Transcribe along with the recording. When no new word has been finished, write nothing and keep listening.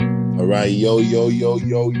All right, yo. Welcome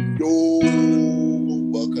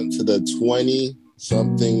to the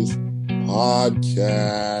 20-somethings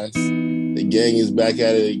podcast. The gang is back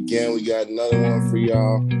at it again. We got another one for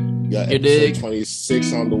y'all. We got episode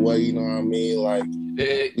 26 on the way, you know what I mean? Like,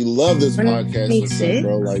 we love this podcast and stuff,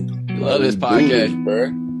 bro. Like, we love this podcast, bro.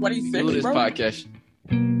 26, do this bro? podcast.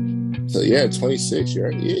 So, yeah, 26,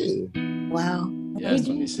 right? Yeah. Wow. Yeah,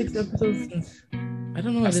 26 episodes since. I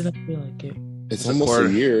don't know. It doesn't feel like it. It's almost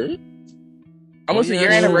a year. Almost a year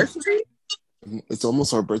anniversary? It's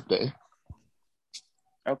almost our birthday.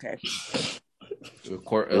 Okay. A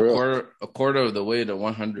quarter of the way to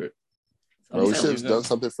 100. Bro, we should have done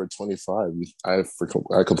something for 25. I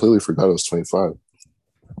completely forgot it was 25.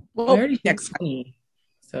 Well, already next 20.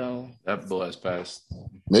 So that boy has passed.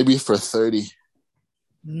 Maybe for 30.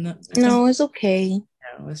 No, it's okay.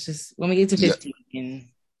 No, it's just when we get to 50. Yeah.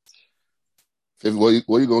 What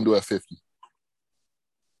are you going to do at 50?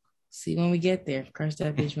 See when we get there. Crush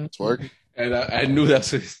that bitch. Work. And I knew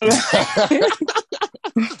that's what I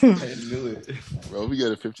knew it. Bro, we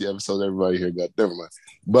get a 50 episode. Everybody here got never mind.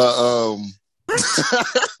 But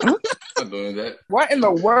I'm doing that. What in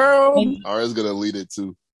the world? Ara's gonna lead it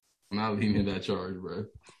too. I'm not leading that charge, bro.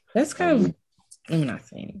 That's kind of. I'm not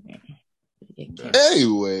saying anything.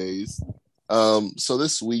 Anyways, so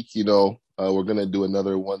this week, we're gonna do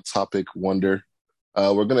another one topic wonder.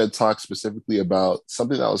 We're gonna talk specifically about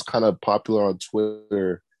something that was kind of popular on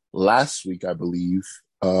Twitter last week, I believe.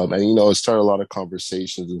 And it started a lot of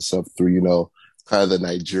conversations and stuff through, kind of the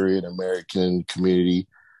Nigerian American community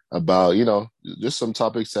about, just some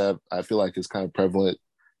topics that I feel like is kind of prevalent,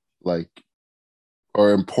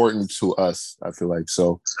 or important to us, I feel like.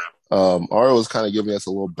 So, Ara was kind of giving us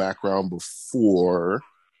a little background before.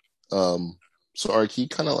 So Ara, can you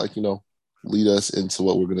kind of lead us into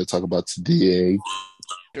what we're going to talk about today?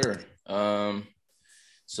 Sure.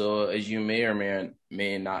 So as you may or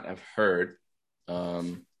may not have heard,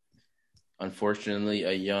 unfortunately,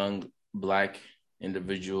 a young Black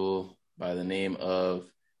individual by the name of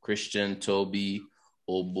Christian Toby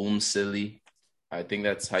Obumsili, I think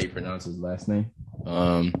that's how you pronounce his last name.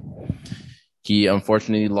 He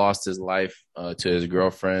unfortunately lost his life to his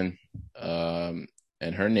girlfriend, and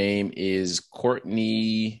her name is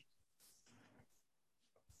Courtney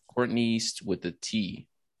with a T.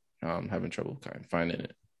 I'm having trouble finding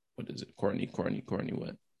it. What is it? Courtney,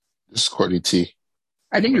 what? This is Courtney T.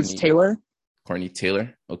 I think it's Taylor. Courtney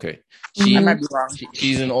Taylor? Okay. I might be wrong.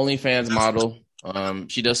 She's an OnlyFans model.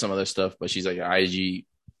 She does some other stuff, but she's like an IG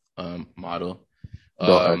model.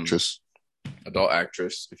 Adult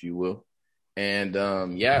actress, if you will. And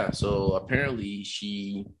so apparently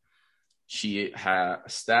she had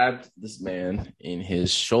stabbed this man in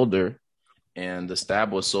his shoulder, and the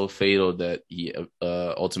stab was so fatal that he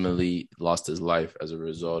ultimately lost his life as a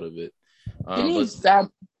result of it. Didn't he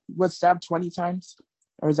was stabbed 20 times?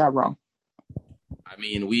 Or is that wrong? I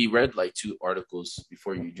mean, we read like 2 articles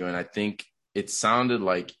before you joined. I think it sounded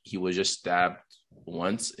like he was just stabbed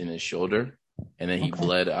once in his shoulder, and then he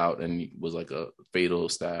bled out, and it was like a fatal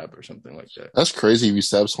stab or something like that. That's crazy if you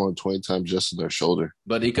stab someone 20 times just in their shoulder.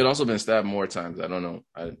 But he could also have been stabbed more times. I don't know.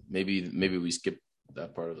 Maybe we skipped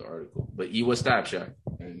that part of the article. But he was stabbed, Shaq,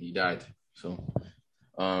 and he died. So,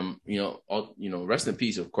 rest in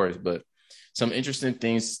peace, of course. But some interesting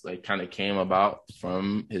things kind of came about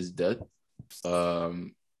from his death.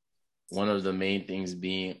 One of the main things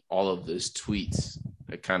being all of his tweets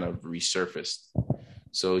that kind of resurfaced.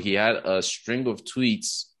 So he had a string of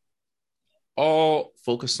tweets all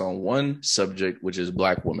focused on one subject, which is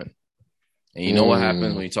Black women. And you know what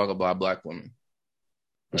happens when you talk about Black women?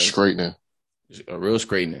 Right? Straightening. A real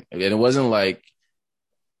straightening. And it wasn't like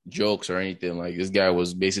jokes or anything. Like, this guy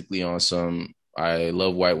was basically on some I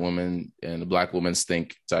love white women and the Black women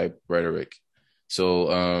stink type rhetoric.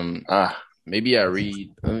 So maybe let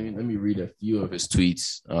me read a few of his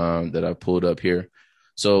tweets that I pulled up here.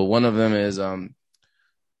 So one of them is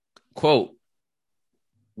quote,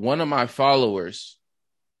 "One of my followers,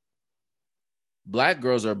 Black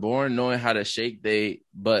girls are born knowing how to shake they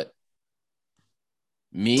butt.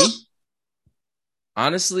 Me?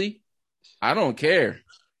 Honestly, I don't care.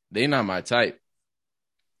 They not my type."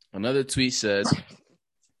 Another tweet said,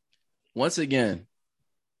 "Once again,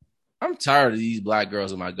 I'm tired of these Black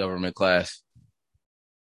girls in my government class."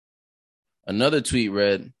 Another tweet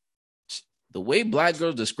read, "The way Black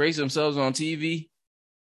girls disgrace themselves on TV, ...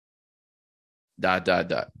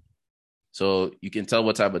 So you can tell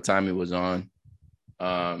what type of time it was on.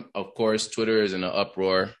 Of course, Twitter is in an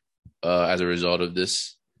uproar as a result of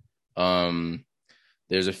this.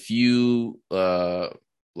 There's a few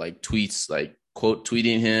tweets quote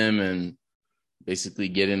tweeting him and basically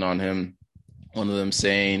getting on him. One of them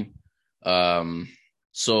saying, and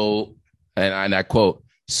I quote,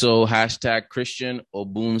 so hashtag Christian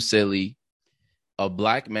Obunseli, a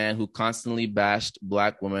black man who constantly bashed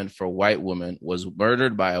black women for white women, was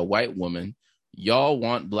murdered by a white woman. Y'all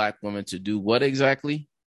want black women to do what exactly?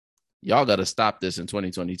 Y'all got to stop this in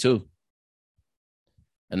 2022.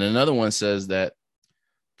 And another one says that,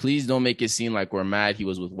 please don't make it seem like we're mad he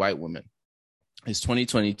was with white women. It's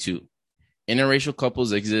 2022. Interracial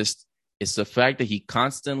couples exist. It's the fact that he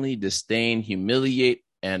constantly disdain, humiliate,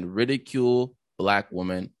 and ridicule black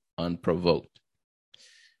women unprovoked.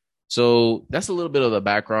 So that's a little bit of the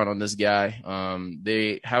background on this guy.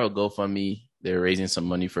 They have a GoFundMe. They're raising some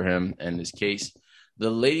money for him and his case. The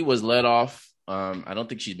lady was let off. I don't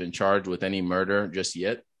think she's been charged with any murder just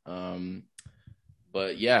yet.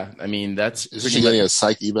 But yeah, I mean, that's... Is she getting a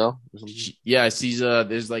psych eval? Yeah, she's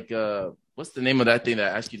there's like what's the name of that thing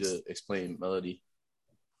that I asked you to explain, Melody?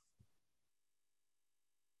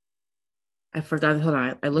 I forgot. Hold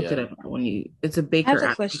on, I looked it up it's a Baker Act. I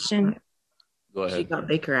have a question. Go ahead. She got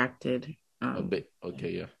Baker acted.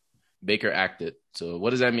 Okay, yeah. Baker acted. So what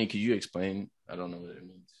does that mean? Could you explain? I don't know what it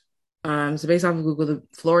means. So based off of Google, the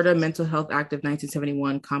Florida Mental Health Act of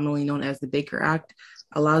 1971, commonly known as the Baker Act,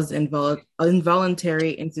 allows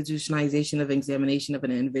involuntary institutionalization of examination of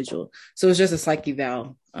an individual. So it's just a psych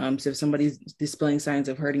eval. So if somebody's displaying signs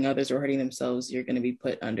of hurting others or hurting themselves, you're going to be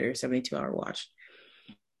put under 72-hour watch.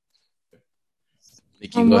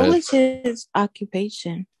 What was his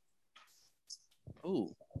occupation?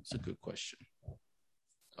 Oh, that's a good question.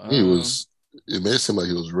 It made it seem like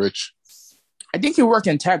he was rich. I think he worked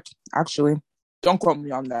in tech, actually. Don't quote me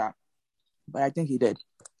on that, but I think he did.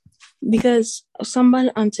 Because someone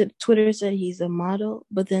on Twitter said he's a model,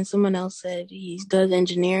 but then someone else said he does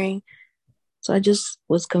engineering. So I just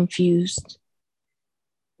was confused.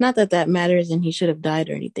 Not that that matters and he should have died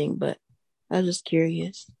or anything, but I was just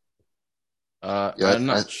curious. I'm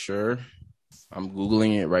not sure. I'm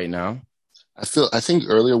Googling it right now. I think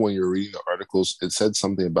earlier when you were reading the articles, it said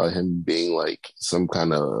something about him being like some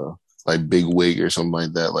kind of like big wig or something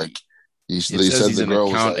like that. Like they said he's an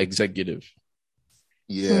account executive.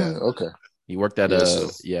 Yeah. Okay. He worked at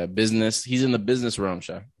business. He's in the business realm,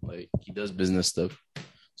 Sha. Like he does business stuff.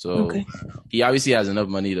 So he obviously has enough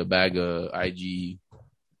money to bag a IG,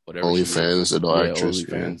 whatever. OnlyFans, adult actress.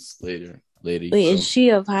 OnlyFans lady. Wait, is she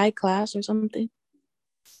of high class or something?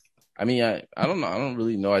 I mean, I don't know. I don't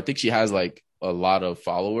really know. I think she has like a lot of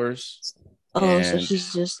followers. Oh, so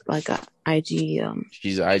she's just like a IG.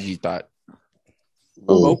 She's an IG thought.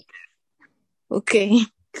 Oh. Okay.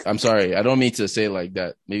 I'm sorry. I don't mean to say like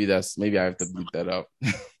that. Maybe I have to bleep that out.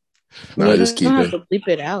 No, just keep it. Have to bleep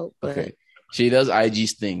it out. But... Okay. She does IG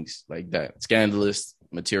things like that. Scandalous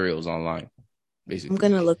materials online, basically. I'm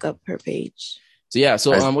gonna look up her page. So yeah.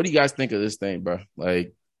 So what do you guys think of this thing, bro?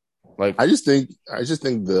 Like I just think I just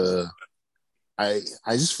feel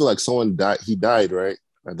like someone died. He died, right?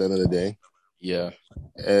 At the end of the day. Yeah.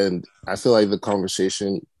 And I feel like the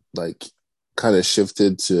conversation like kind of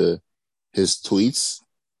shifted to his tweets,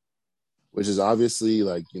 which is obviously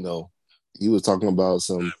like, you know, he was talking about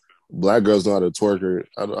some black girls know how to twerk or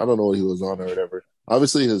I don't know what he was on or whatever.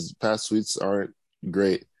 Obviously his past tweets aren't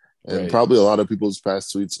great. And probably a lot of people's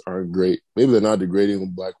past tweets aren't great. Maybe they're not degrading a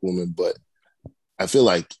black woman, but I feel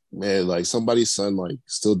like, man, like somebody's son like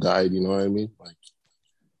still died, you know what I mean? Like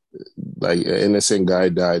an innocent guy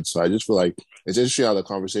died. So I just feel like it's interesting how the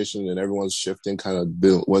conversation and everyone's shifting kind of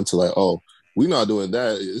went to like, oh, we're not doing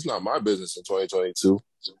that. It's not my business in 2022.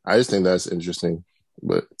 I just think that's interesting.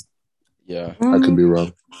 But yeah, I could be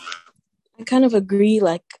wrong. I kind of agree.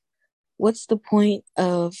 Like, what's the point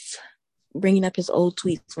of bringing up his old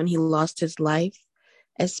tweets when he lost his life?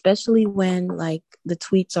 Especially when like the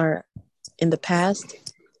tweets are in the past.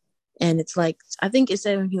 And it's like, I think it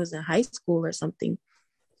said when he was in high school or something.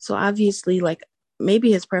 So obviously, like,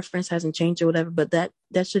 maybe his preference hasn't changed or whatever, but that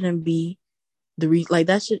shouldn't be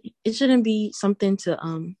it shouldn't be something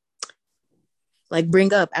to like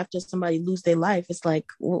bring up after somebody lose their life. It's like,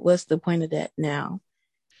 what's the point of that now?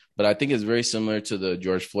 But I think it's very similar to the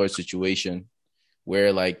George Floyd situation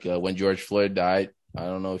where like when George Floyd died, I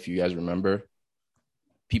don't know if you guys remember,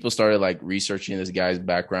 people started like researching this guy's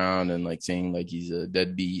background and like saying like he's a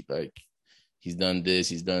deadbeat, like he's done this,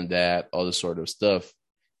 he's done that, all this sort of stuff.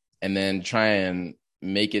 And then try and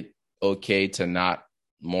make it okay to not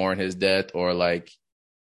mourn his death or like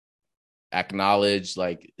acknowledge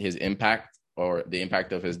like his impact or the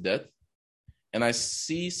impact of his death. And I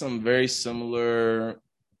see some very similar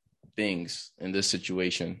things in this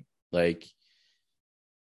situation. Like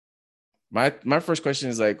my first question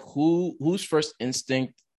is like, whose first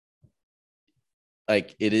instinct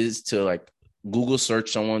like it is to like Google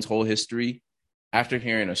search someone's whole history after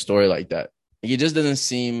hearing a story like that. It just doesn't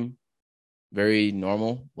seem very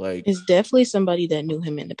normal. Like, it's definitely somebody that knew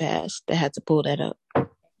him in the past that had to pull that up.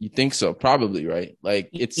 You think so? Probably, right?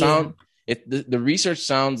 Like the research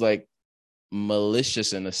sounds like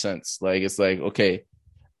malicious in a sense. Like it's like, okay,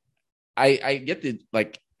 I get the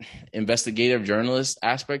like investigative journalist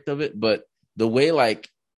aspect of it, but the way like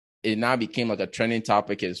it now became like a trending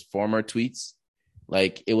topic is former tweets.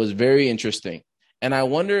 Like it was very interesting. And I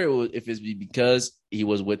wonder if it's because he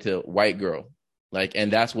was with a white girl. Like,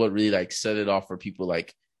 and that's what really like set it off for people.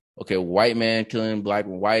 Like, okay, white man killing black,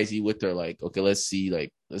 why is he with her? Like, okay, let's see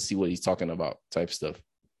what he's talking about type stuff.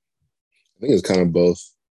 I think it's kind of both.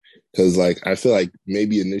 Because, like, I feel like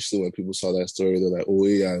maybe initially when people saw that story, they're like, oh,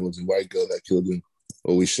 yeah, it was a white girl that killed him.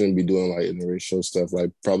 Or we shouldn't be doing, like, interracial stuff.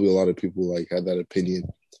 Like, probably a lot of people, like, had that opinion.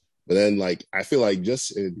 But then, like, I feel like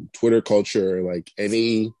just in Twitter culture or, like,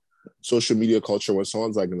 any social media culture, when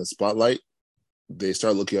someone's, like, in the spotlight, they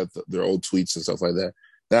start looking at their old tweets and stuff like that.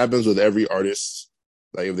 That happens with every artist.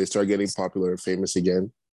 Like, if they start getting popular and famous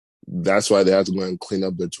again, that's why they have to go and clean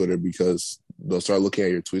up their Twitter, because they'll start looking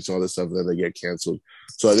at your tweets and all this stuff, and then they get canceled.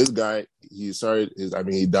 So this guy, he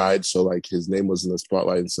died, so like his name was in the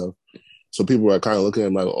spotlight and stuff. So people are kind of looking at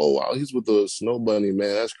him like, oh wow, he's with the Snow Bunny,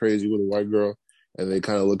 man, that's crazy, with a white girl. And they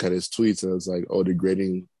kind of look at his tweets and it's like, oh,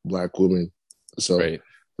 degrading black women. So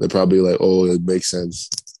they're probably like, oh, it makes sense.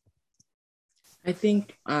 I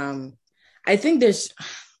think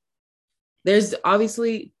there's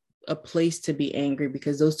obviously a place to be angry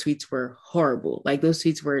because those tweets were horrible. Like those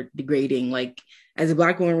tweets were degrading. Like as a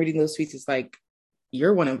black woman reading those tweets, it's like,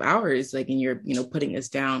 you're one of ours, like, and you're, putting us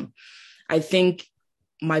down. I think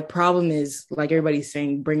my problem is, like everybody's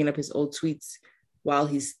saying, bringing up his old tweets while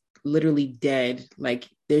he's literally dead. Like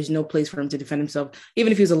there's no place for him to defend himself.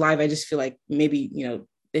 Even if he was alive, I just feel like maybe,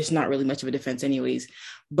 there's not really much of a defense anyways.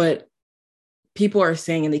 But people are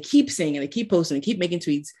saying, and they keep saying, and they keep posting, and keep making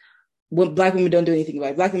tweets, when black women don't do anything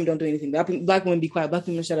about it. Black women don't do anything. Black women be quiet. Black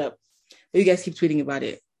women shut up. But you guys keep tweeting about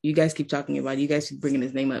it. You guys keep talking about it. You guys keep bringing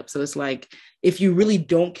his name up. So it's like, if you really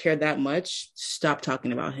don't care that much, stop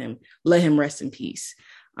talking about him. Let him rest in peace.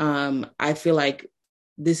 I feel like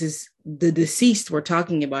this is the deceased we're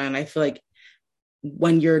talking about. And I feel like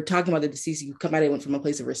when you're talking about the deceased, you come at it from a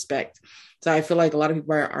place of respect. So I feel like a lot of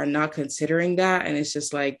people are not considering that. And it's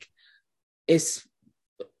just like, it's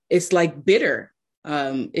like bitter.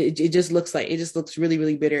 It just looks really,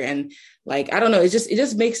 really bitter. And like, I don't know, it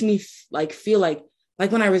just makes me feel like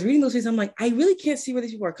when I was reading those tweets, I'm like, I really can't see where these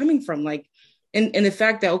people are coming from. Like, and the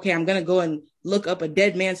fact that, okay, I'm going to go and look up a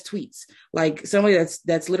dead man's tweets, like somebody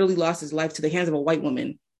that's literally lost his life to the hands of a white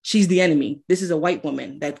woman. She's the enemy. This is a white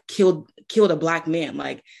woman that killed a black man.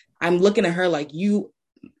 Like, I'm looking at her like, you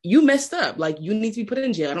messed up. Like, you need to be put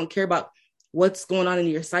in jail. I don't care about what's going on in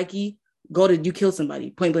your psyche. You kill somebody,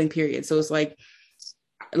 point blank, period. So it's like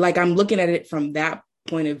I'm looking at it from that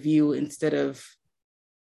point of view instead of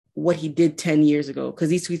what he did 10 years ago. Cause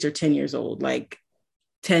these tweets are 10 years old. Like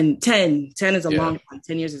 10 is a long time.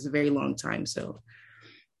 10 years is a very long time. So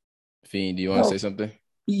Fiend, do you want to say something?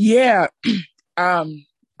 Yeah. I'm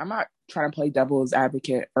not trying to play devil's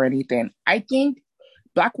advocate or anything. I think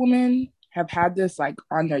Black women have had this like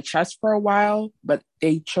on their chest for a while, but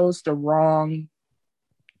they chose the wrong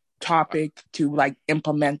topic to like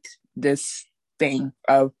implement this thing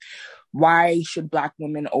of why should Black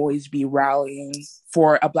women always be rallying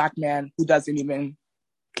for a Black man who doesn't even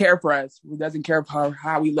care for us, who doesn't care for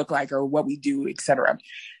how we look like or what we do, etc.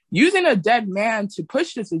 Using a dead man to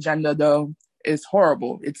push this agenda, though, is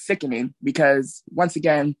horrible. It's sickening because, once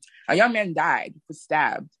again, a young man died, was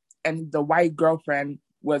stabbed, and the white girlfriend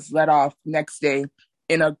was let off next day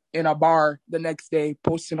in a bar the next day,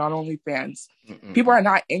 posting on OnlyFans. People are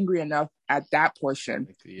not angry enough at that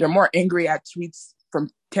portion. Yeah. They're more angry at tweets from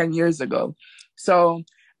 10 years ago. So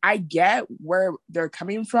I get where they're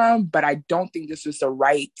coming from, but I don't think this is the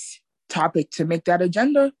right topic to make that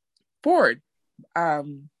agenda forward.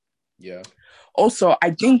 Also,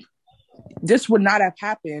 I think this would not have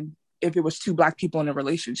happened if it was two Black people in a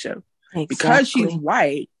relationship. Exactly. Because she's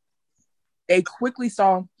white, they quickly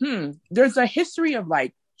saw, there's a history of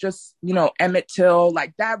like, just, Emmett Till,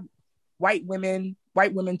 like that white women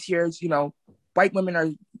tears, white women are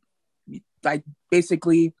like,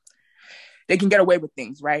 basically, they can get away with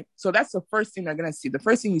things, right? So that's the first thing they're going to see. The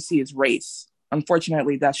first thing you see is race.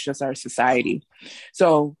 Unfortunately, that's just our society.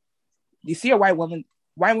 So you see a white woman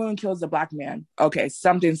kills a Black man. Okay,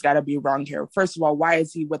 something's got to be wrong here. First of all, why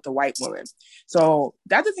is he with the white woman? So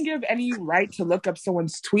that doesn't give any right to look up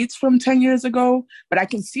someone's tweets from 10 years ago, but I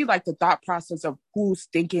can see like the thought process of who's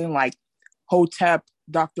thinking like, Hotep,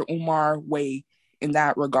 Dr. Umar way in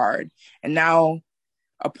that regard. And now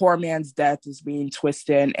a poor man's death is being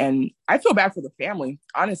twisted. And I feel bad for the family,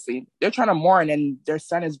 honestly. They're trying to mourn and their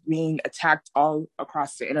son is being attacked all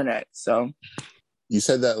across the internet. So you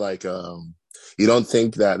said that like you don't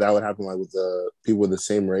think that would happen like with the people with the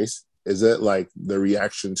same race. Is it like the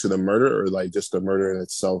reaction to the murder or like just the murder in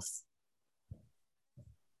itself?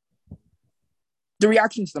 The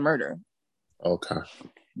reaction to the murder. Okay.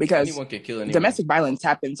 Because anyone can kill anyone. Domestic violence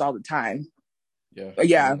happens all the time.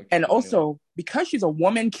 Yeah. And also because she's a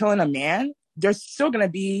woman killing a man, there's still going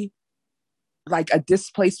to be like a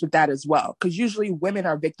displaced with that as well. Because usually women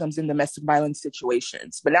are victims in domestic violence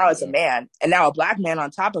situations. But now it's a man, and now a Black man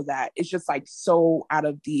on top of that, it's just like so out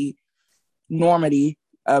of the normity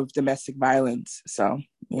of domestic violence. So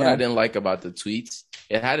what I didn't like about the tweets,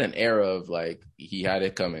 it had an era of like he had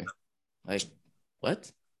it coming. Like,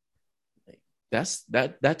 what? Like,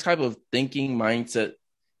 that type of thinking mindset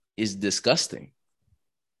is disgusting.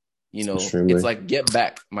 Extremely. It's like get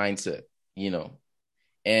back mindset,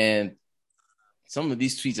 and some of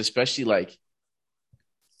these tweets, especially like,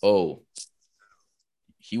 oh,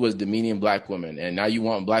 he was demeaning Black women and now you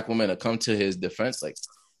want Black women to come to his defense. Like,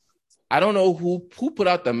 I don't know who put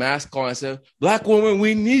out the mask call and said, Black woman,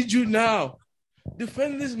 we need you now.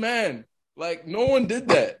 Defend this man. Like, no one did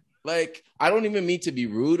that. Like, I don't even mean to be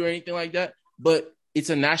rude or anything like that, but it's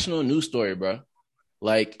a national news story, bro.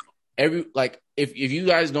 Like, if you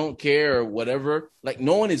guys don't care or whatever, like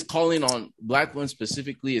no one is calling on Black women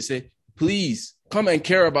specifically and say, please come and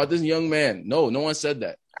care about this young man. No one said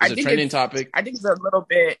that. It's a trending topic. I think it's a little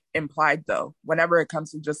bit implied though. Whenever it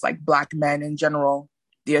comes to just like Black men in general,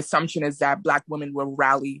 the assumption is that Black women will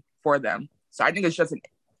rally for them. So I think it's just an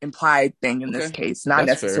implied thing in this case, not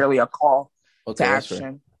That's necessarily fair. a call to That's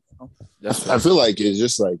action. I feel like it's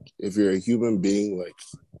just like if you're a human being, like,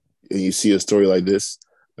 and you see a story like this,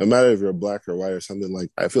 no matter if you're Black or white or something, like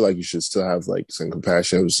I feel like you should still have like some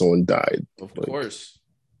compassion if someone died. Of course.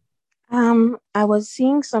 I was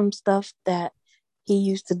seeing some stuff that he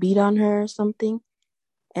used to beat on her or something,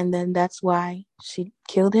 and then that's why she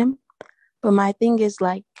killed him. But my thing is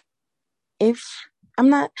like, I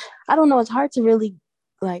don't know, it's hard to really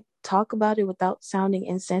like talk about it without sounding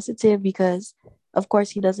insensitive because of course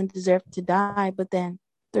he doesn't deserve to die, but then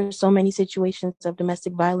there's so many situations of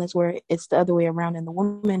domestic violence where it's the other way around and the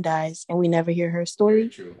woman dies and we never hear her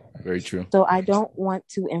story. Very true. So I don't want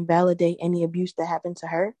to invalidate any abuse that happened to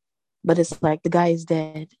her, but it's like the guy is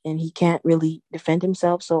dead and he can't really defend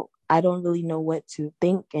himself. So I don't really know what to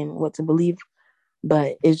think and what to believe,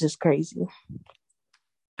 but it's just crazy.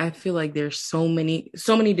 I feel like there's so many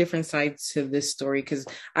different sides to this story because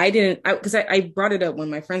I brought it up when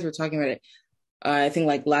my friends were talking about it. I think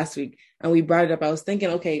like last week, and we brought it up. I was thinking,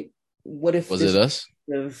 okay, what if was it us?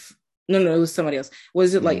 No, it was somebody else.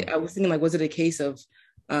 Was it like I was thinking, like, was it a case of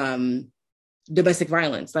domestic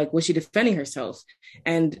violence? Like, was she defending herself?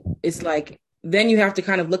 And it's like then you have to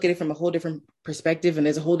kind of look at it from a whole different perspective, and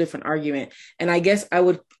there's a whole different argument. And I guess I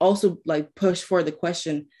would also like push for the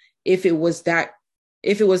question if it was that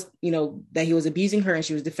he was abusing her and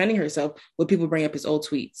she was defending herself, would people bring up his old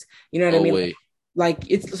tweets? You know what I mean? Wait. Like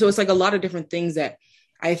it's like a lot of different things that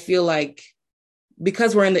I feel like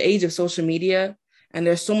because we're in the age of social media and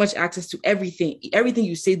there's so much access to everything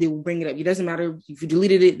you say, they will bring it up. It doesn't matter if you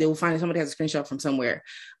deleted it, they will find somebody has a screenshot from somewhere.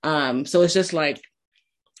 So it's just like,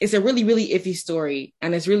 it's a really, really iffy story.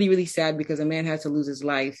 And it's really, really sad because a man had to lose his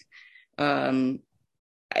life. Just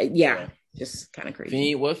kind of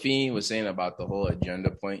crazy. What Feeney was saying about the whole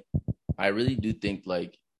agenda point, I really do think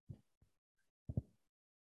like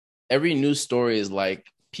every news story is like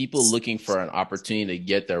people looking for an opportunity to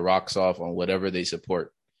get their rocks off on whatever they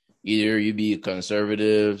support. Either you be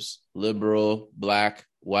conservatives, liberal, Black,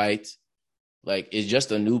 white. Like it's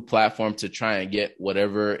just a new platform to try and get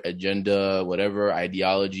whatever agenda, whatever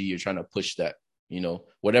ideology you're trying to push that,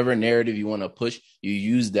 whatever narrative you want to push, you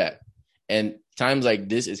use that. And times like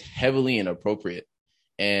this is heavily inappropriate.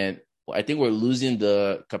 And I think we're losing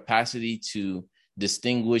the capacity to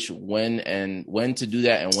distinguish when to do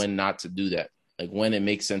that and when not to do that. Like when it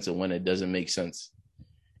makes sense and when it doesn't make sense.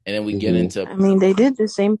 And then we get into... I mean, they did the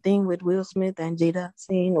same thing with Will Smith and Jada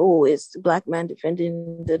saying, oh, it's the Black man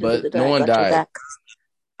defending... But no one died.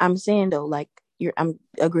 I'm saying, though, like, I'm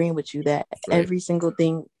agreeing with you that every single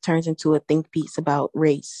thing turns into a think piece about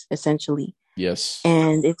race, essentially. Yes.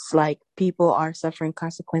 And it's like people are suffering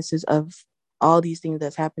consequences of all these things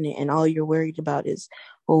that's happening, and all you're worried about is,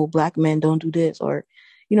 oh, Black men don't do this, or,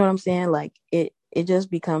 you know what I'm saying? Like, it just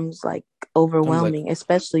becomes, like, overwhelming,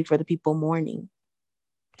 especially for the people mourning.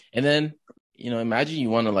 And then, imagine you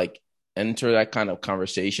want to like enter that kind of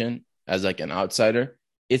conversation as like an outsider,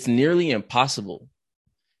 it's nearly impossible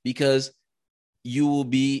because you will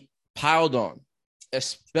be piled on,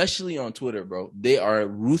 especially on Twitter, bro. They are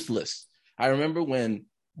ruthless. I remember when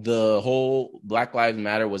the whole Black Lives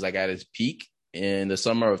Matter was like at its peak in the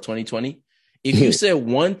summer of 2020. If you said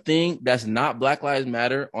one thing that's not Black Lives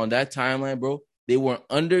Matter on that timeline, bro, they were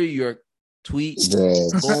under your tweet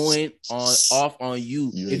going on off on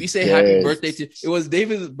you. If you say happy birthday to, it was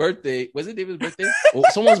David's birthday. Was it David's birthday? Well,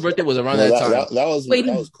 someone's birthday was around that time. That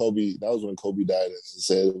was Kobe. That was when Kobe died.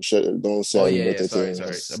 And said, "Don't say birthday to him."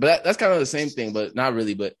 Sorry. But that's kind of the same thing, but not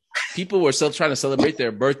really. But people were still trying to celebrate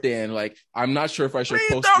their birthday, and like, I'm not sure if I should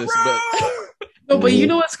post this, but. No, but you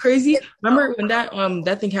know what's crazy? Remember when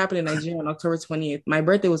that thing happened in Nigeria on October 20th? My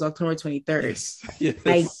birthday was October 23rd.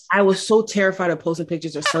 Yes. I was so terrified of posting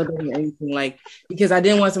pictures or celebrating anything, like, because I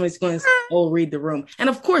didn't want somebody to go and say, "Oh, read the room." And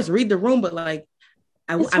of course, read the room, but like,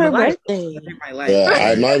 I'm alive. My life. Yeah,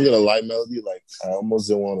 I'm not even gonna lie, Melody. Like, I almost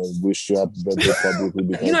didn't want to wish you happy birthday publicly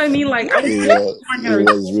because you know what I mean. Like,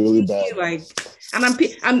 it was really bad. Like,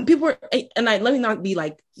 and people were, and let me not be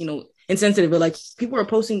like, insensitive, but like people were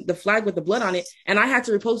posting the flag with the blood on it, and I had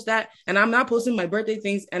to repost that, and I'm not posting my birthday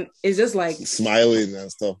things, and it's just like smiling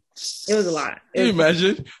and stuff. It was a lot. Can you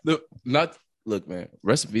imagine? Look, man.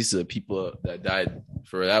 Rest in peace to the people that died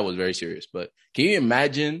for that was very serious. But can you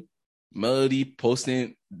imagine Melody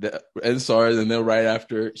posting the NSARS and then right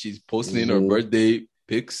after she's posting her birthday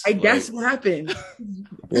pics? That's what happened.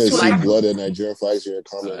 Yeah, see blood and Nigerian flags in your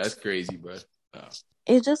comments. That's crazy, bro.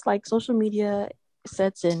 It's just like social media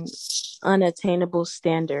sets an unattainable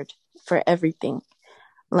standard for everything.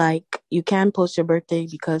 Like, you can't post your birthday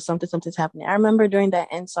because something's happening. I remember during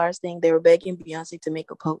that NSARS thing, they were begging Beyonce to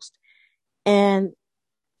make a post. And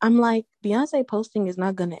I'm like, Beyonce posting is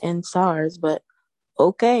not going to end SARS, but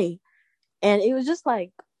okay. And it was just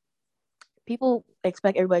like, people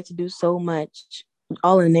expect everybody to do so much,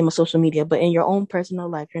 all in the name of social media, but in your own personal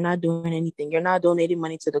life, you're not doing anything. You're not donating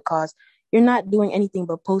money to the cause. You're not doing anything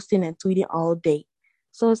but posting and tweeting all day.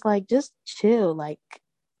 So it's like, just chill, like,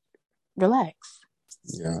 relax.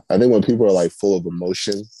 Yeah, I think when people are like full of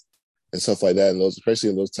emotion and stuff like that, and those, especially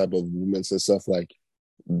in those type of movements and stuff, like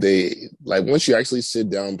they like once you actually sit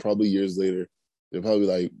down, probably years later, they're probably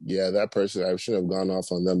like, yeah, that person, I shouldn't have gone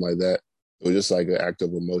off on them like that. It was just like an act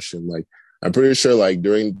of emotion. Like, I'm pretty sure, like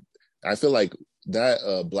I feel like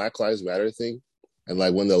that Black Lives Matter thing, and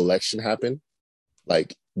like when the election happened,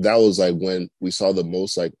 like that was like when we saw the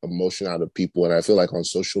most like emotion out of people. And I feel like on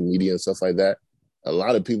social media and stuff like that, a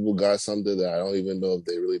lot of people got something that I don't even know if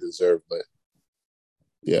they really deserve, but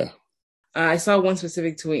yeah. I saw one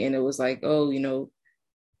specific tweet and it was like, oh,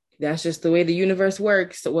 that's just the way the universe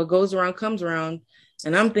works. So what goes around comes around.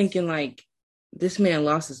 And I'm thinking like, this man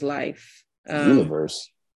lost his life. Universe.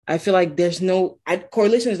 I feel like there's no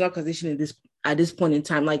correlation is not causation at this point in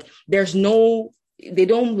time. Like they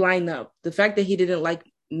don't line up. The fact that he didn't like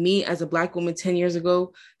me as a Black woman 10 years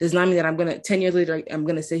ago does not mean that 10 years later, I'm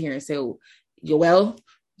going to sit here and say, oh, well,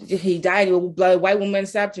 he died, a white woman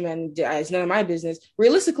stabbed him, and it's none of my business.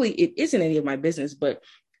 Realistically, it isn't any of my business, but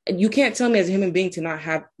you can't tell me as a human being to not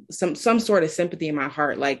have some sort of sympathy in my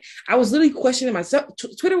heart. Like, I was literally questioning myself.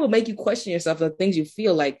 Twitter will make you question yourself, the things you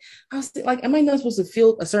feel. Like, I was like, am I not supposed to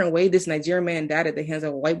feel a certain way? This Nigerian man died at the hands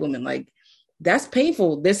of a white woman. Like, that's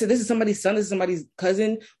painful. This is somebody's son. This is somebody's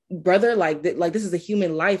cousin, brother. Like this is a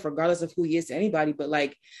human life, regardless of who he is to anybody. But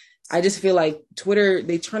like, I just feel like Twitter,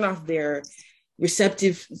 they turn off their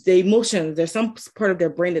emotions. There's some part of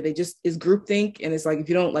their brain that they just is groupthink, and it's like, if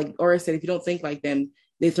you don't, like Aura said, if you don't think like them,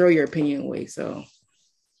 they throw your opinion away. So,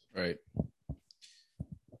 right,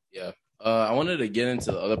 yeah. I wanted to get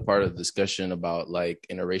into the other part of the discussion about like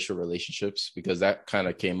interracial relationships, because that kind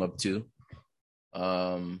of came up too.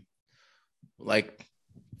 Like,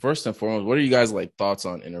 first and foremost, what are you guys like thoughts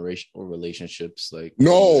on interracial relationships? Like, what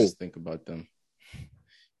do you guys think about them?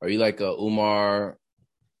 Are you like a Umar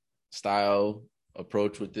style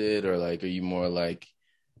approach with it, or like, are you more like,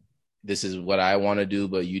 this is what I want to do,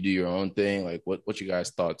 but you do your own thing? Like, what you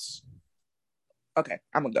guys' thoughts? Okay,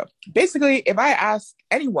 I'm gonna go. Basically, if I ask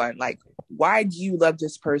anyone, like, why do you love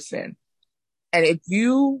this person? And if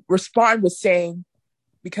you respond with saying,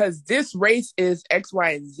 because this race is X,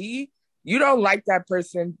 Y, and Z, you don't like that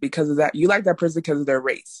person because of that. You like that person because of their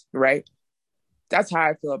race, right? That's how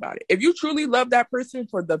I feel about it. If you truly love that person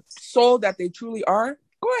for the soul that they truly are,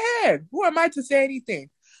 go ahead. Who am I to say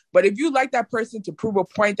anything? But if you like that person to prove a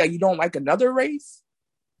point that you don't like another race,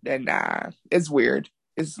 then nah, it's weird.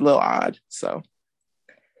 It's a little odd. So,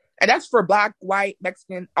 and that's for Black, white,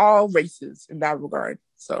 Mexican, all races in that regard.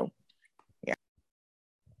 So, yeah.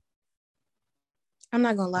 I'm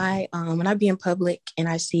not gonna lie. When I be in public and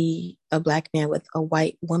I see a Black man with a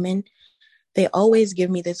white woman, they always give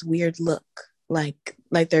me this weird look, like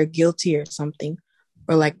they're guilty or something,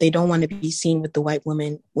 or like they don't want to be seen with the white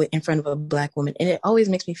woman in front of a Black woman, and it always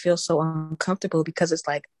makes me feel so uncomfortable because it's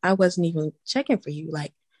like I wasn't even checking for you,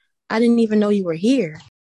 like I didn't even know you were here.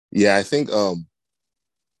 Yeah, I think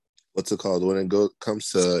what's it called when it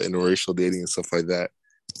comes to interracial dating and stuff like that.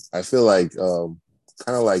 I feel like kind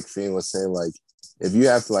of like Fiend was saying, like if you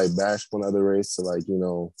have to like bash one other race to like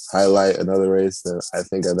highlight another race, then I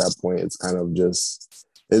think at that point it's kind of just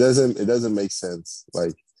it doesn't make sense.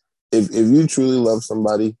 Like if you truly love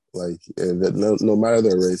somebody, like no matter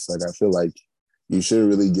their race, like I feel like you shouldn't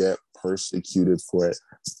really get persecuted for it.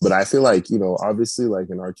 But I feel like obviously like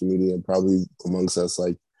in our community and probably amongst us,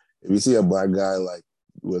 like if you see a Black guy like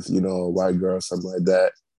with a white girl or something like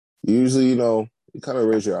that, usually you kind of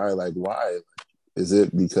raise your eye like why. Is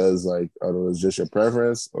it because like I don't know, it's just your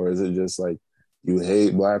preference, or is it just like you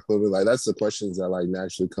hate Black women? Like that's the questions that like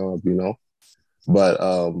naturally come up. But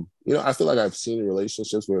I feel like I've seen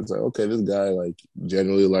relationships where it's like, okay, this guy like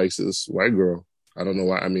generally likes this white girl. I don't know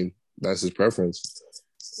why. I mean, that's his preference.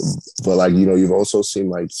 But like you've also seen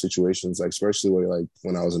like situations like especially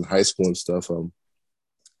when I was in high school and stuff.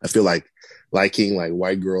 I feel like liking like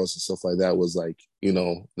white girls and stuff like that was like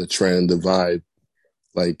the trend, the vibe.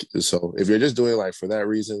 Like, so if you're just doing it like for that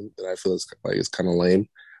reason, then I feel it's kind of lame.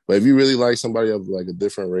 But if you really like somebody of like a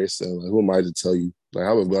different race, then like who am I to tell you? Like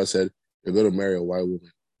how God said, you're gonna marry a white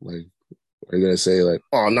woman. Like are you gonna say like,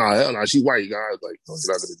 oh no, hell no, she white, guys. Like no,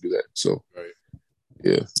 you're not gonna do that. So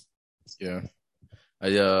right. Yeah.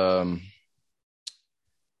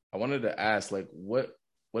 I wanted to ask like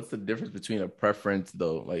what's the difference between a preference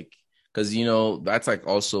though? Like, because that's like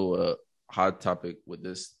also a hot topic with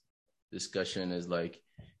this discussion is like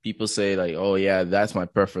people say like, oh yeah, that's my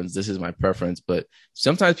preference, this is my preference, but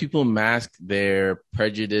sometimes people mask their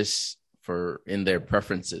prejudice in their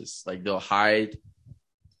preferences. Like they'll hide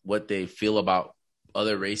what they feel about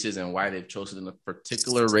other races and why they've chosen a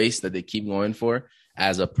particular race that they keep going for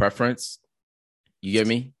as a preference. You get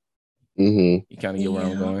me? Mm-hmm. You kind of get where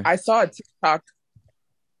I'm going. I saw a TikTok.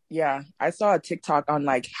 Yeah, I saw a TikTok on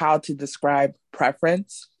like how to describe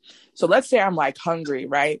preference. So let's say I'm like hungry,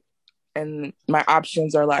 right? And my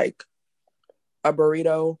options are like a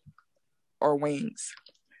burrito or wings.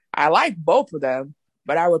 I like both of them,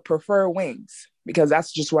 but I would prefer wings because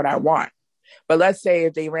that's just what I want. But let's say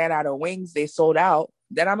if they ran out of wings, they sold out,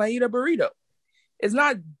 then I'm gonna eat a burrito. It's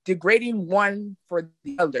not degrading one for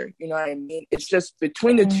the other. You know what I mean? It's just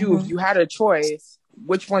between the two, if you had a choice,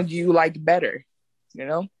 which one do you like better?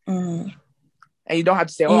 And you don't have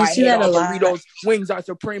to say, oh, I hate all burritos. Wings are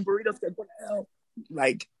supreme. Burritos get what the hell?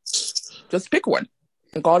 Like, just pick one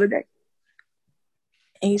and call it a day.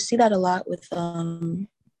 And you see that a lot with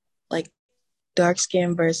like dark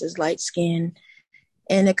skin versus light skin.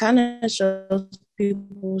 And it kind of shows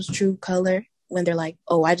people's true color when they're like,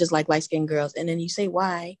 oh, I just like light skinned girls. And then you say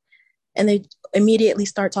why? And they immediately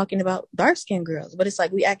start talking about dark skinned girls. But it's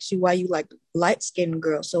like, we asked you why you like light skinned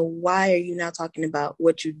girls. So why are you now talking about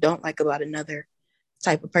what you don't like about another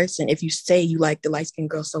type of person if you say you like the light skinned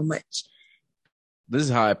girl so much? This is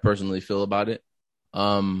how I personally feel about it.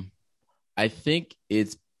 I think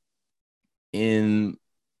it's in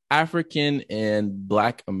African and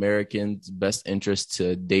Black Americans' best interest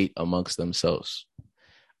to date amongst themselves.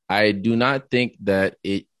 I do not think that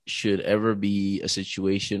it should ever be a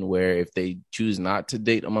situation where if they choose not to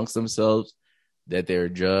date amongst themselves, that they're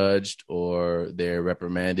judged or they're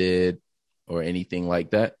reprimanded or anything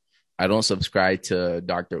like that. I don't subscribe to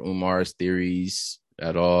Dr. Umar's theories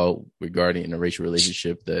at all regarding an interracial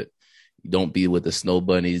relationship, that don't be with the snow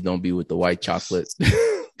bunnies, don't be with the white chocolate.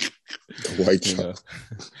 White chocolate.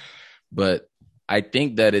 But I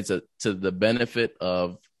think that it's to the benefit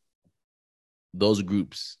of those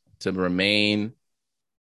groups to remain,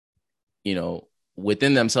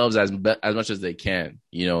 within themselves as much as they can,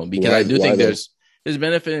 because I do think there's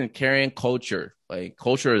benefit in carrying culture. Like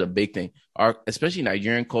culture is a big thing. Especially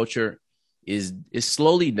Nigerian culture is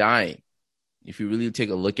slowly dying. If you really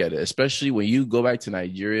take a look at it, especially when you go back to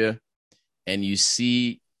Nigeria and you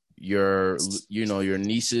see your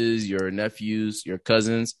nieces, your nephews, your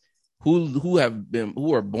cousins who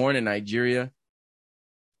are born in Nigeria,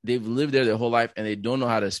 they've lived there their whole life and they don't know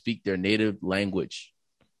how to speak their native language.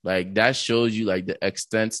 Like that shows you like the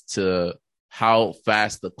extent to how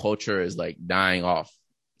fast the culture is like dying off.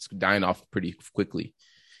 It's dying off pretty quickly.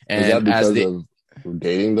 And is that because of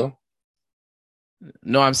dating though?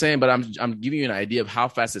 No, I'm saying, but I'm giving you an idea of how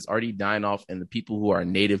fast it's already dying off and the people who are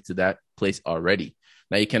native to that place already.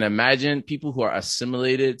 Now you can imagine people who are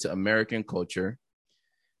assimilated to American culture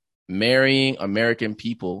marrying American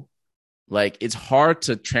people, like it's hard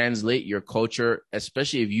to translate your culture,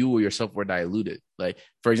 especially if you yourself were diluted. Like,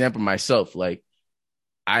 for example, myself, like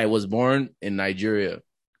I was born in Nigeria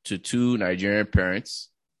to two Nigerian parents.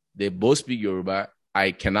 They both speak Yoruba.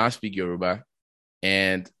 I cannot speak Yoruba,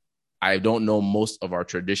 and I don't know most of our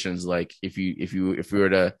traditions. Like if you were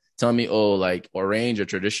to tell me, oh, like arrange a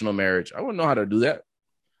traditional marriage, I wouldn't know how to do that.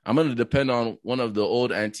 I'm going to depend on one of the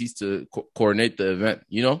old aunties to coordinate the event,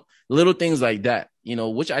 little things like that,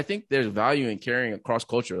 which I think there's value in carrying across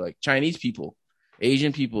culture. Like Chinese people,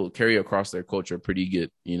 Asian people carry across their culture pretty good,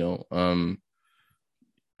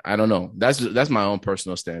 I don't know. That's my own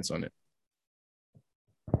personal stance on it.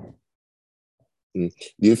 Do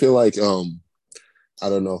you feel like, I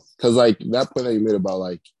don't know, because like that point that you made about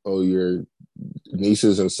like, oh, your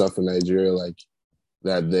nieces and stuff in Nigeria, like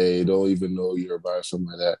that they don't even know Yoruba or something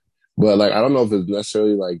like that. But like, I don't know if it's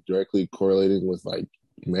necessarily like directly correlating with like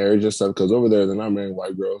marriage and stuff, because over there they're not marrying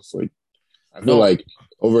white girls. Like, I feel like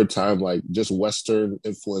over time, like just Western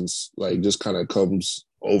influence, like just kind of comes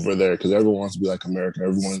over there because everyone wants to be like America.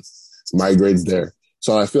 Everyone migrates there.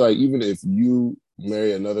 So I feel like even if you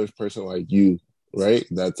marry another person like you, right,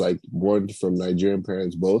 that's like born from Nigerian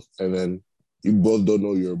parents both, and then you both don't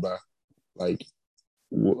know Yoruba, like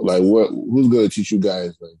what? Who's gonna teach you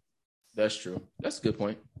guys? Like, that's true. That's a good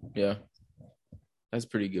point. Yeah, that's a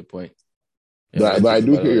pretty good point. Yeah, but I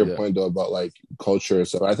do hear your point though about like culture.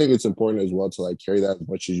 So I think it's important as well to like carry that as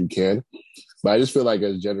much as you can. But I just feel like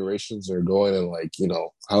as generations are going and like,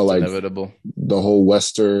 how like inevitable the whole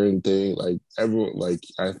Western thing, like everyone, like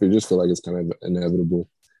just feel like it's kind of inevitable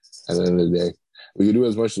at the end of the day. We can do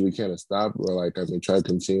as much as we can to stop or like, try to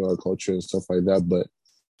continue our culture and stuff like that. But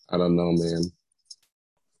I don't know, man.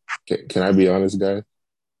 Can I be honest, guys?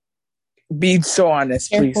 Be so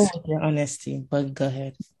honest, please. Careful with your honesty, but go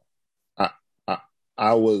ahead.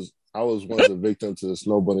 I was once a victim to the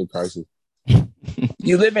snow bunny crisis.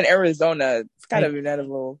 You live in Arizona. It's kind of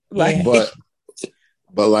inevitable. Like, but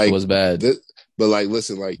like it was bad. But like,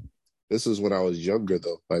 listen, like this is when I was younger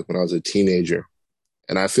though, like when I was a teenager,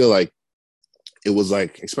 and I feel like it was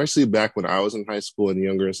like, especially back when I was in high school and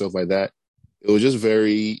younger and stuff like that, it was just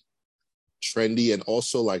very trendy, and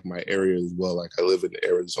also like my area as well. Like I live in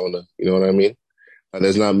Arizona, you know what I mean? Like,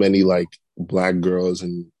 there's not many like black girls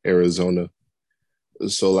in Arizona.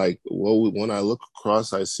 So like, when I look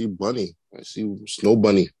across, I see bunny. I see snow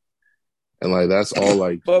bunny, and like that's all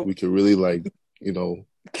like we could really like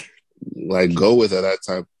like go with at that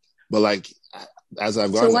time. But like as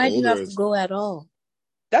I've gotten older, so why do you have to go at all?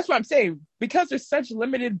 That's what I'm saying. Because there's such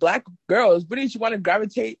limited black girls, wouldn't you want to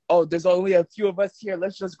gravitate? Oh, there's only a few of us here.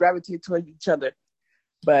 Let's just gravitate toward each other.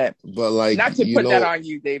 But like, not to put that on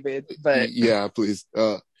you, David. But yeah, please.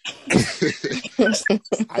 I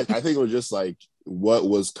think it was just like what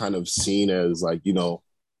was kind of seen as like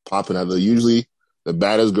popping out. Usually, the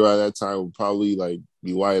baddest girl at that time would probably like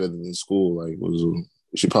be whiter than in school. Like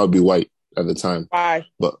she'd probably be white at the time. Why?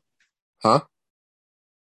 But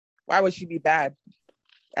why would she be bad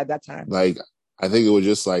at that time? Like, I think it was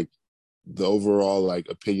just like the overall like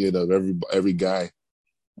opinion of every guy.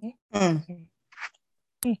 Interesting.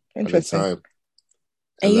 At the time.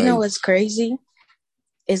 And you know what's crazy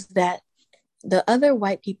is that the other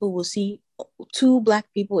white people will see two black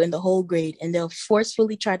people in the whole grade and they'll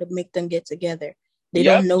forcefully try to make them get together. They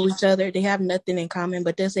don't know each other. They have nothing in common,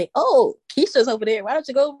 but they'll say, oh, Keisha's over there. Why don't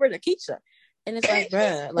you go over to Keisha? And it's like,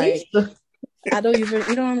 bruh, like,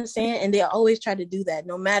 you don't understand. And they always try to do that,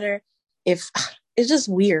 no matter if it's just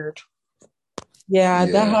weird. Yeah.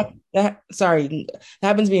 That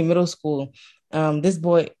happened to me in middle school. This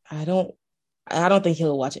boy, I don't think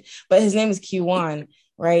he'll watch it, but his name is Kiwan,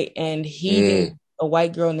 right? And he dated a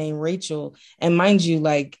white girl named Rachel. And mind you,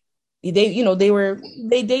 like they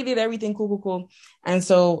dated everything cool. And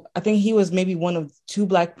so I think he was maybe one of two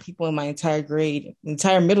black people in my entire grade,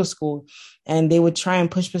 entire middle school. And they would try and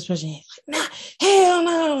push. And he's like, nah, hell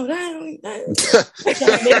no. Make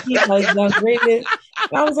me like downgraded.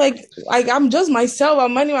 And I was like, I'm just myself.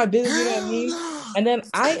 I'm minding my business, you know what I mean? And then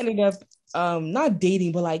I ended up not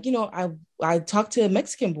dating, but like, I talked to a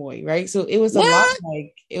Mexican boy, right? So it was a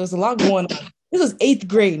lot going on. This was 8th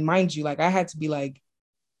grade, mind you. Like I had to be like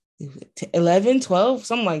 11, 12,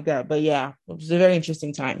 something like that. But yeah, it was a very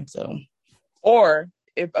interesting time. So, or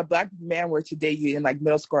if a black man were to date you in like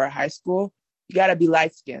middle school or high school, you gotta be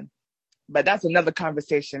light skinned. But that's another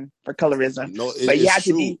conversation for colorism. No,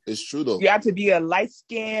 it's true though. You have to be a light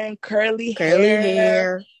skin, curly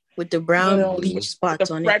hair with the brown bleach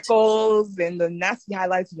spots on freckles and the nasty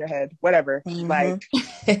highlights in your head, whatever. Mm-hmm.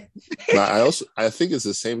 Like, but I think it's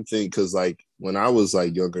the same thing because like when I was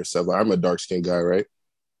like younger stuff, I'm a dark skinned guy, right?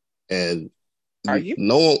 And Are you?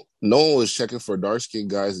 no one was checking for dark skinned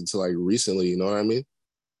guys until like recently. You know what I mean?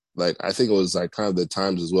 Like I think it was like kind of the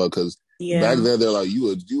times as well because back then they're like you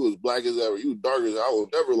was black as ever, you dark as I will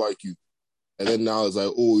never like you. And then now it's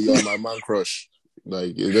like, oh, you're my man crush.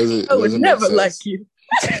 Like it doesn't. I would never like you.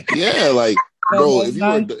 Yeah, like bro, if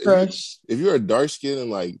you're a dark skin in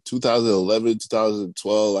like 2011,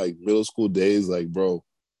 2012, like middle school days, like bro,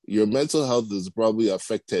 your mental health is probably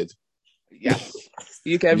affected. Yeah,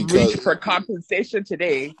 you can reach for compensation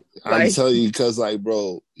today. I'm telling you, because like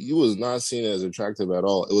bro, you was not seen as attractive at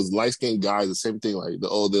all. It was light skinned guys, the same thing. Like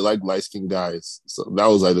they like light skinned guys, so that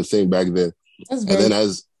was like the thing back then. And then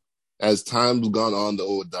as time's gone on,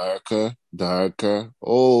 darker.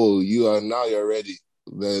 Oh, you're ready.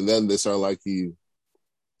 Then they start liking you.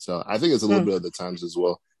 So I think it's a little bit of the times as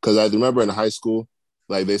well. Because I remember in high school,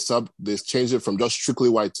 like they changed it from just strictly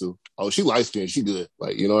white to, oh, she light skinned, she good.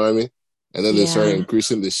 Like, you know what I mean? And then they started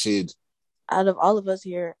increasing the shade. Out of all of us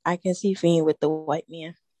here, I can see Fiend with the white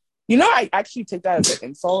man. You know, I actually take that as an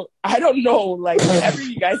insult. I don't know. Like, whenever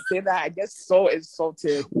you guys say that, I get so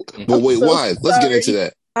insulted. But wait, why? Let's get into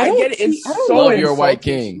that. I get it. It's so love your white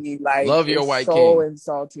king. Like, love your white king. So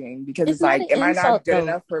insulting because it's like, am I not good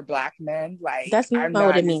enough for black men? Like, that's not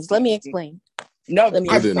what it means. Let me explain. No, I'm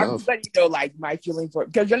just letting you know, like my feeling for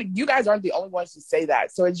it, because you guys aren't the only ones to say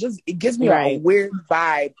that. So it gives me a weird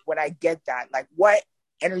vibe when I get that. Like, what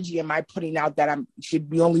energy am I putting out that should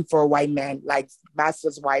be only for a white man, like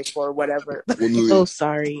Master's wife or whatever? I'm so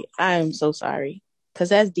sorry. I am so sorry because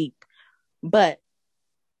that's deep, but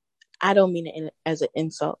I don't mean it as an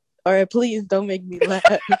insult. Or please don't make me laugh.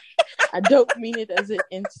 I don't mean it as an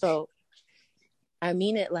insult. I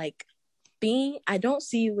mean it like I don't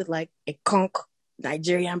see you with like a conch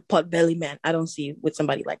Nigerian pot belly man. I don't see you with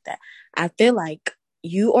somebody like that. I feel like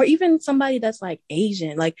you, or even somebody that's like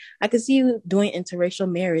Asian, like I could see you doing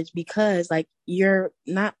interracial marriage because like you're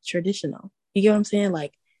not traditional. You get what I'm saying?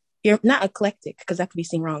 Like you're not eclectic, because that could be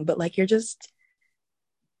seen wrong, but like you're just,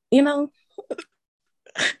 you know.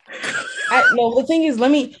 The thing is,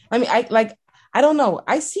 I don't know.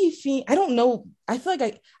 I see Fiend. I don't know. I feel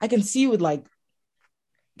like I can see you with like,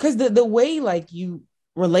 because the way like you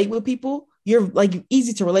relate with people, you're like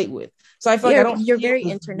easy to relate with. So I feel like you're very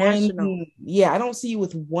international. I don't see you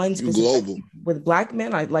with one specific with black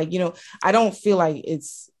men. I like, I don't feel like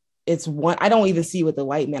it's one. I don't even see with the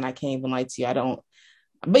white man. I can't even lie to you. I don't.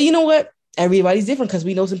 But you know what? Everybody's different, because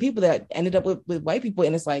we know some people that ended up with white people,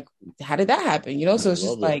 and it's like, how did that happen? So it's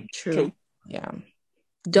just like true. Yeah.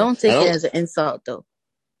 Don't take it as an insult though.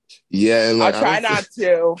 Yeah, and like, I'll try not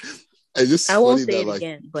to. I won't say it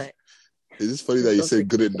again, but it's just funny that you said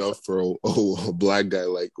good enough for a black guy.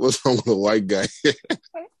 Like, what's wrong with a white guy?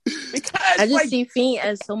 Because I just see Fiend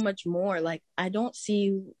as so much more. Like, I don't see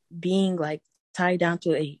you being like tied down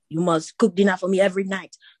to you must cook dinner for me every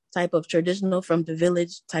night type of traditional from the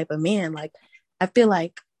village type of man. Like, I feel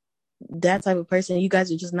like that type of person, you guys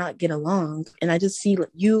would just not get along. And I just see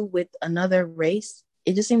you with another race.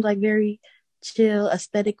 It just seems like very chill,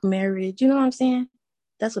 aesthetic marriage. You know what I'm saying?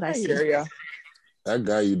 That's what I see. Yeah. That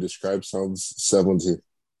guy you described sounds 70.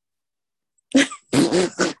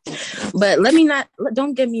 But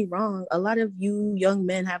don't get me wrong. A lot of you young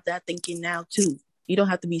men have that thinking now too. You don't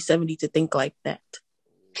have to be 70 to think like that.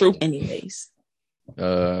 True. Anyways.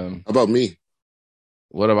 How about me?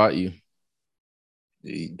 What about you?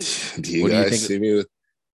 Do you guys see me with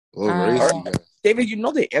what race you guys? David, you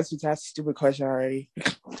know the answer to that stupid question already.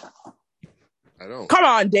 I don't. Come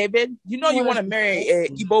on, David. You know you want to marry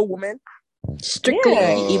an Igbo woman. Strictly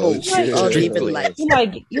Igbo.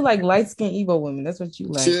 Strictly. You like light-skinned Igbo women. That's what you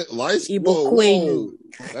like. Igbo.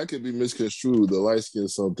 That could be misconstrued. The light-skinned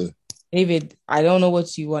something. David, I don't know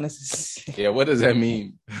what you want us to say. Yeah, what does that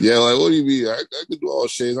mean? Yeah, like, what do you mean? I could do all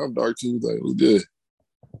shades. I'm dark too. Like, we're good.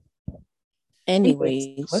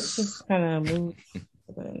 Anyways. Let's just kind of move to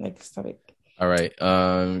the next topic. All right.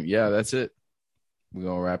 Yeah, that's it. We're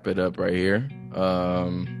going to wrap it up right here.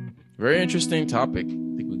 Very interesting topic.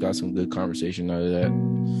 I think we got some good conversation out of that.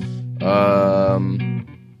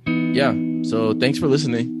 Yeah, so thanks for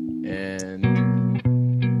listening. And,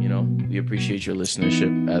 we appreciate your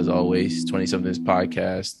listenership as always. 20-somethings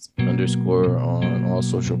podcast _ on all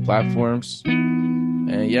social platforms.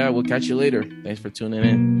 And yeah, we'll catch you later. Thanks for tuning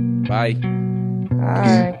in. Bye.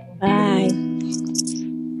 Bye. Bye.